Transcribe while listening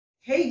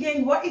Hey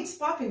gang, what is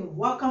popping?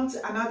 Welcome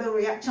to another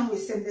reaction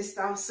with Simply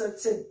Style. So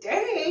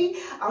today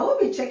I will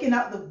be checking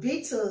out the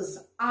Beatles,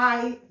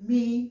 I,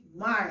 Me,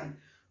 Mine.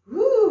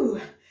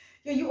 Woo!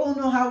 Yeah, you all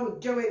know how we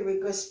do it. We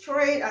go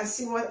straight and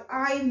see what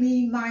I,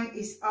 Me, Mine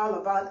is all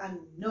about and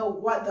know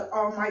what the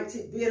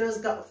almighty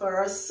Beatles got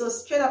for us. So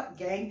straight up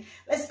gang,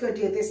 let's go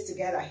do this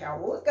together. Here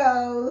we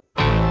go.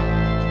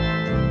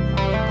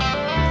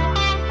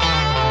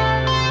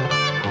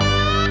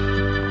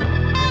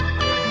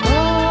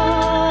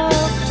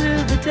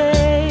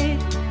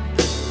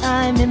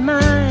 I'm in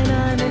mine,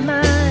 I'm in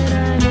mine,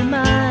 I'm in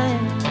mine.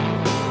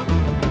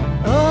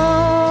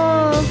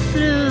 All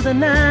through the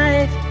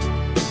night,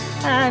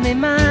 I'm in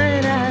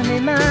mine, I'm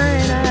in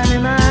mine, I'm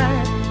in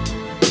mine.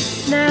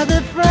 Now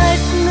the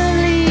frightened are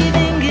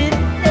leaving it,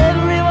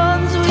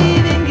 everyone's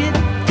weaving it,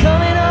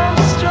 coming on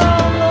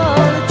strong all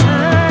the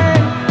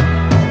time.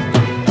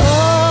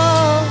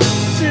 All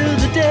through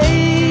the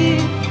day,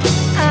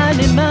 I'm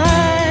in mine.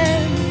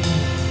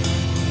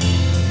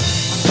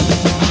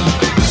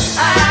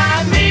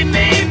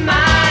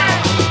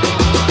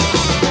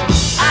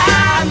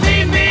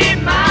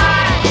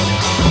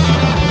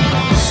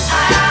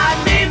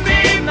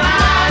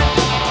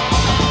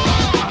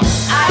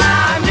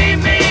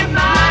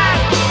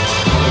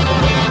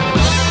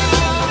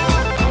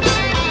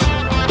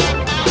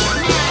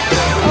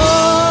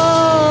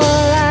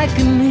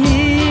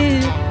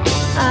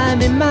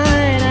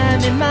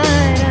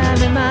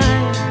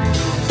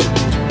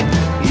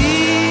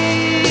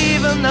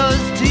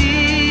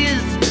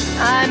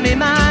 I'm in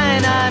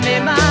mine, I'm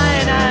in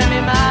mine, I'm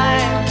in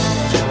mine.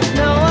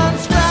 No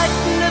one's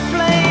frightened of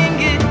playing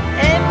it,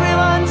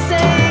 everyone's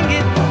saying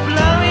it,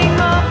 flowing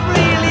more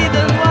freely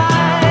than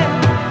wine.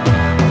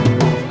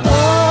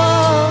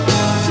 All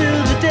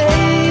through the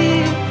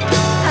day,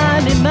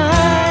 I'm in mine.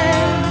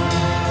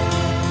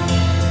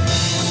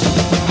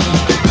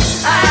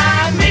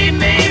 I'm in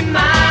me,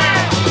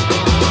 mine.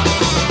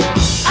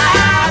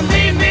 I'm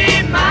in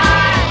me,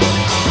 mine.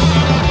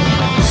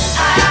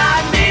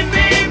 I'm in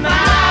me,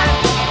 mine.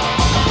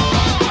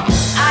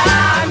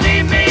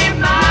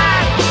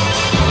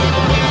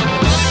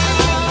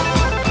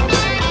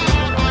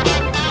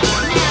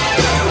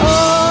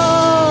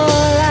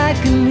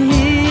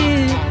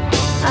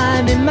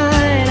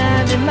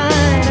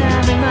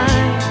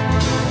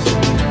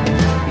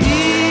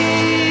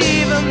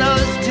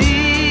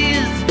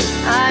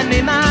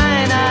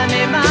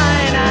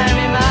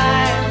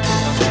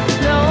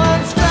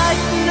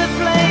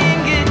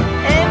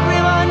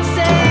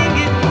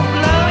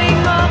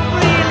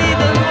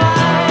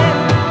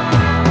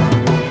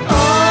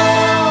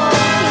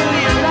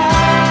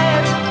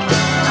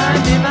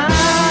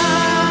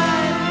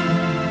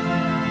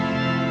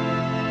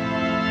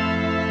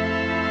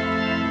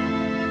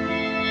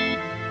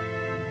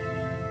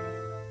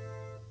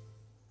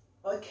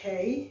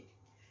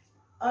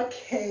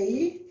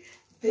 Okay,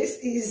 this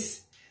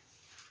is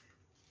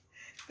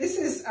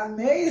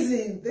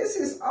amazing. This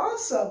is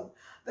awesome.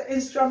 The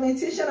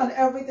instrumentation and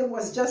everything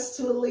was just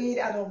too lead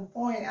and on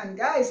point. And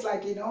guys,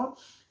 like, you know,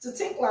 to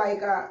think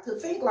like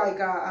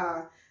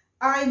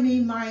I, Me,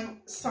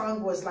 Mine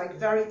song was like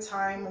very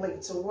timely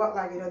to what,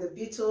 like, you know, the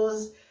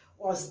Beatles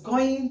was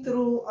going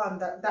through on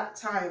that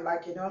time.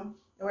 Like, you know,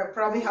 they were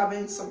probably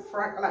having some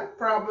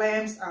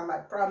problems, and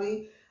like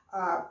probably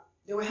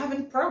they were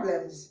having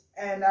problems,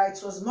 and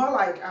it was more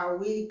like, are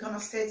we gonna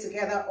stay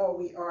together, or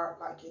we are,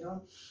 like, you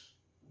know,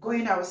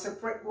 going our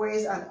separate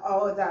ways and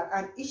all that.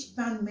 And each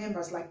band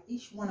members, like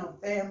each one of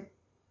them,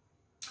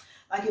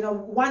 like, you know,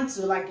 want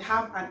to like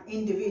have an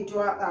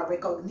individual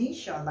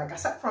recognition, like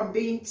aside from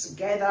being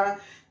together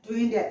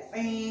doing their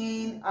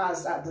thing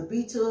as the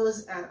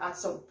Beatles. And at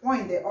some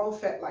point they all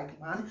felt like,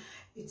 man,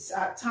 it's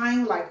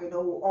time, like, you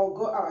know, we'll all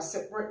go our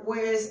separate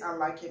ways and,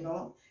 like, you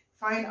know,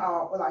 find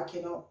our, like,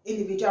 you know,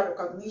 individual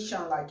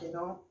recognition, like, you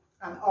know,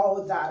 and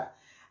all that.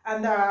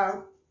 And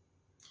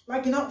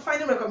like, you know,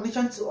 finding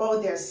recognition to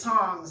all their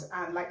songs.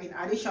 And like, in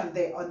addition,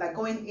 they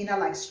undergoing inner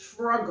like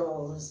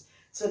struggles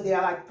to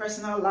their like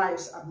personal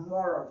lives and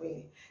more of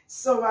it.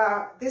 So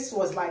this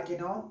was like, you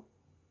know,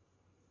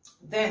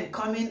 then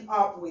coming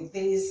up with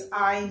this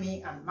I,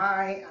 Me, and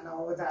Mine and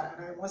all that.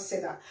 And I must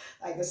say that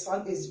like the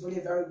song is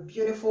really very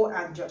beautiful.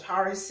 And George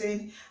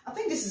Harrison, I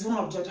think this is one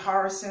of George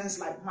Harrison's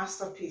like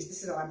masterpiece.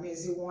 This is an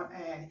amazing one,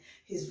 and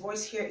his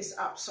voice here is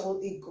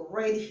absolutely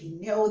great. He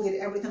nailed it.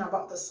 Everything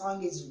about the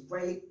song is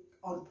really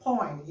on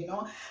point, you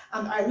know.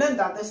 And I learned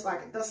that this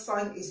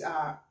song is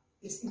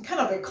it's kind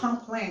of a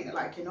complaint,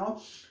 like, you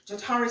know,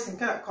 George Harrison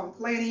kind of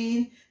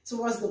complaining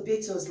towards the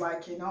Beatles,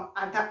 like, you know,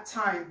 at that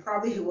time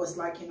probably he was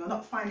like, you know,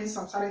 not finding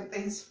some certain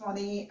things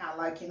funny, and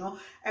like, you know,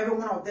 every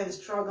one of them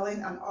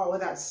struggling and all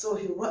that. So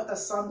he wrote the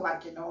song,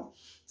 like, you know,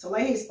 to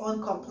lay his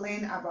own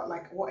complaint about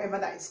like whatever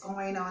that is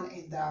going on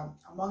in the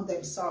among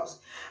themselves.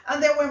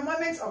 And there were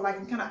moments of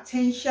like kind of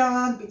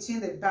tension between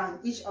the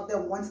band. Each of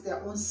them wants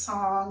their own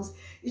songs,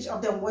 each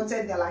of them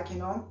wanted their, like, you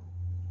know,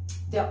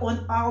 their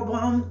own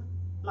album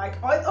like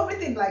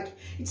everything, like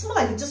it's more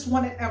like he just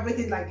wanted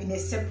everything like in a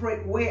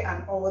separate way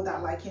and all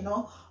that, like, you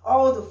know,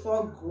 all the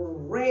four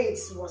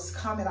greats was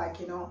coming, like,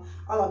 you know,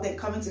 all of them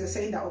coming to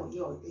saying that, oh,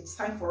 yo, it's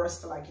time for us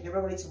to, like, you know,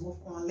 everybody to move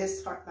on. Let's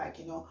start, like,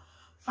 you know,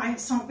 find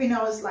something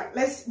else, like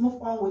let's move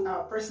on with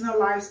our personal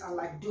lives and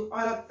like do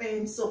other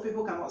things so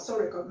people can also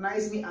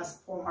recognize me as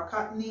Paul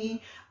McCartney,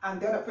 and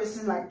the other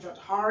person like George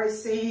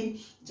Harrison,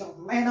 John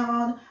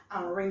Lennon,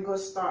 and Ringo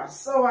Starr.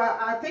 So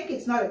I think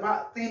it's not a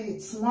bad thing.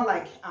 It's more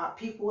like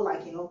people,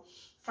 like, you know,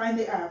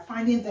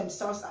 finding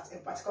themselves at a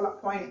particular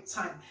point in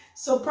time.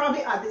 So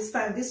probably at this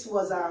time, this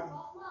was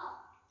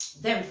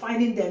them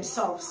finding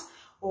themselves,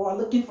 or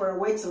looking for a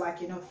way to, like,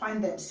 you know,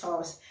 find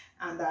themselves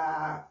and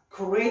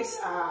create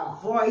a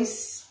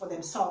voice for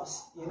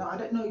themselves. You know, I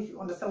don't know if you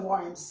understand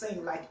what I'm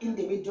saying, like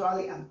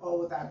individually and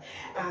all that.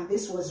 And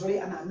this was really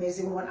an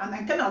amazing one. And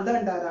I kind of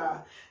learned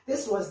that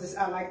this was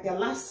like their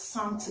last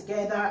song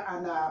together,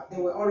 and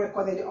they were all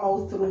recorded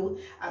all through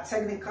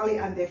technically,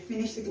 and they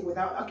finished it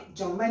without, okay,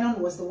 John Lennon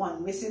was the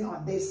one missing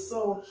on this,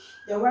 so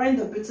they weren't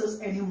the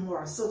Beatles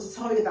anymore. So to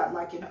tell you that,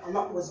 like, you know, a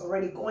lot was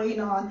already going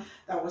on,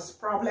 that was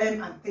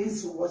problem, and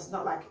things was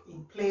not like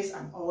in place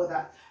and all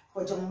that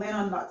for John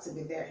Lennon not to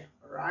be there,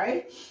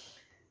 right?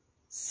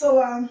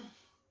 So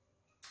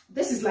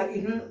this is like,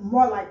 you know,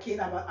 more like it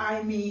about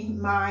I, me,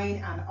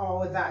 mine, and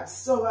all that.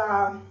 So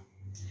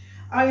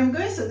I am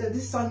going to say that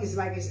this song is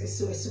like a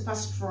super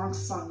strong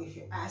song, if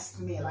you ask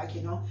me. Like,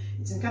 you know,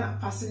 it's kind of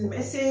passing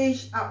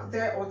message out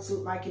there, or to,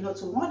 like, you know,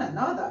 to one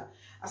another.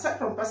 Aside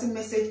from passing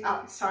message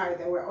outside,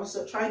 they were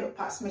also trying to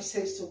pass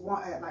message to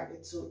one,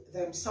 like, to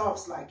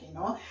themselves, like, you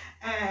know.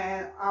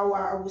 And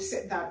I would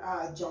say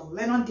that John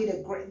Lennon did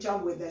a great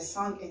job with the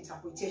song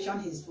interpretation.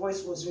 His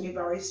voice was really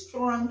very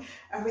strong.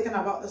 Everything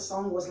about the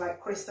song was like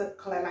crystal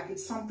clear. Like,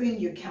 it's something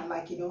you can,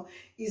 like, you know,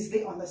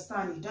 easily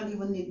understand. You don't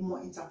even need more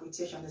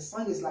interpretation. The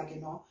song is, like,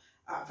 you know,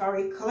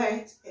 very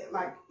clear.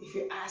 Like, if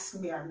you ask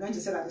me, I'm going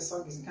to say that the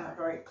song is kind of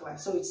very clear.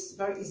 So it's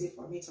very easy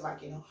for me to,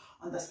 like, you know,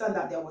 understand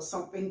that there was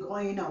something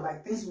going on.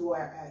 Like, things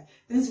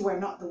were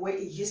not the way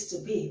it used to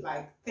be.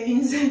 Like,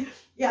 things,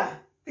 yeah,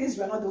 things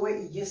were not the way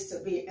it used to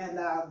be. And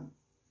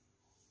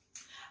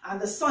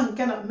the song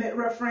kind of made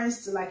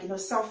reference to, like, you know,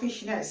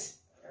 selfishness,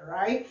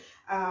 right?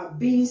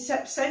 Being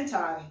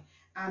self-centered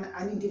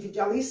and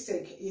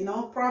individualistic. You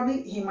know,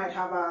 probably he might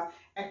have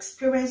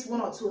experienced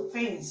one or two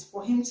things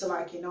for him to,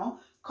 like, you know,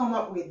 come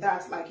up with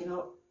that, like, you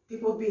know,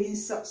 people being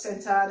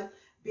self-centered,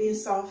 being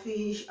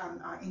selfish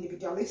and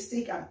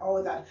individualistic and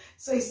all that.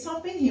 So it's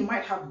something he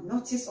might have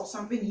noticed, or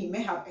something he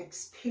may have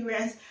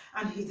experienced,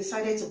 and he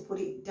decided to put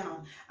it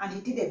down. And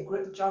he did a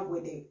great job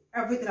with it.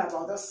 Everything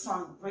about the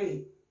song,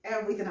 really,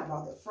 everything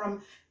about it,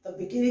 from the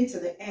beginning to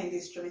the end,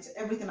 instrument,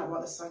 everything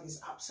about the song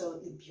is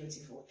absolutely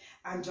beautiful.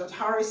 And George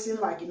Harrison,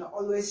 like, you know,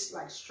 always,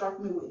 like,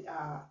 struck me with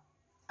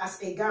as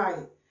a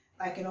guy,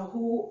 like, you know,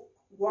 who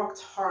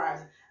worked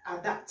hard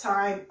at that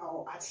time,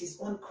 or at his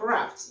own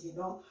craft, you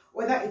know,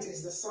 whether it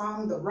is the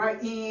song, the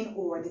writing,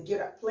 or the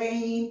guitar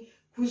playing,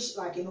 which,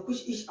 like, you know,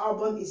 which each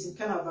album is in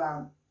kind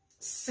of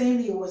same.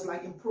 He was,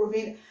 like,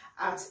 improving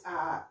at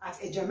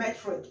a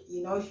geometric,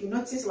 you know. If you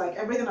notice, like,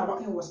 everything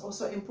about him was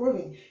also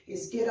improving.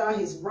 His guitar,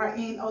 his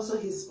writing, also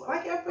his,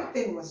 like,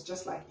 everything was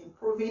just, like,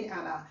 improving.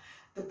 And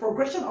the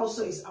progression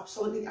also is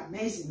absolutely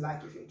amazing.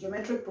 Like, if your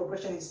geometric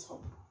progression is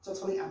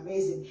totally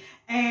amazing.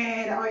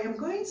 And I am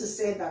going to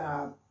say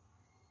that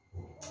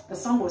the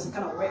song was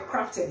kind of well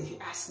crafted, if you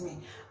ask me,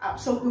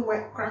 absolutely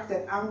well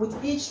crafted. And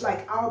with each,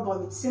 like,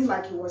 album, it seemed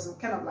like he was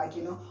kind of, like,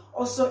 you know,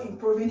 also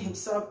improving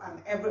himself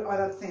and every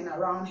other thing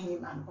around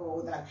him and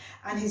all that.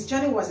 And his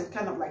journey was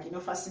kind of, like, you know,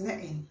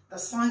 fascinating. The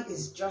song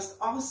is just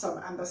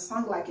awesome. And the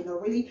song, like, you know,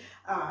 really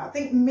I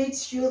think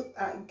makes you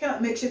kind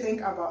of makes you think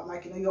about,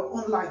 like, you know, your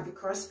own life,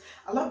 because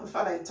I love the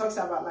fact that it talks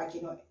about, like,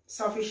 you know,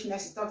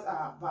 selfishness. It talks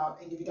about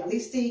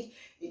individualistic.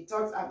 It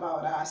talks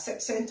about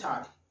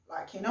self-centered,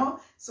 like, you know.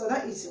 So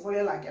that is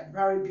really, like, a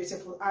very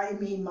beautiful, I,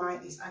 me,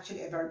 mine is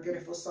actually a very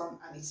beautiful song,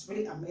 and it's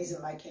really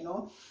amazing, like, you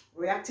know,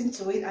 reacting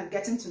to it and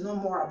getting to know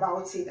more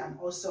about it, and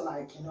also,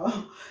 like, you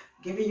know,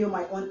 giving you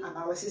my own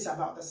analysis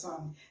about the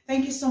song.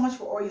 Thank you so much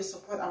for all your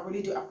support. I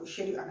really do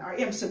appreciate it, and I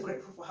am so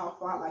grateful for how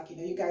far, like, you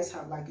know, you guys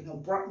have, like, you know,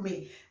 brought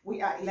me.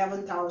 We are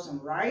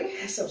 11,000, right,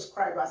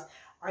 subscribers.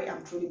 I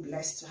am truly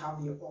blessed to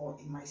have you all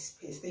in my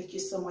space. Thank you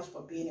so much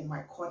for being in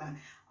my corner.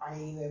 I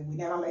will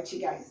never let you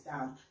guys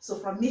down. So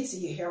from me to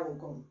you, here we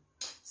go.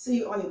 See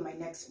you all in my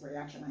next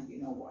reaction, and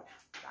you know what?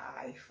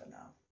 Bye for now.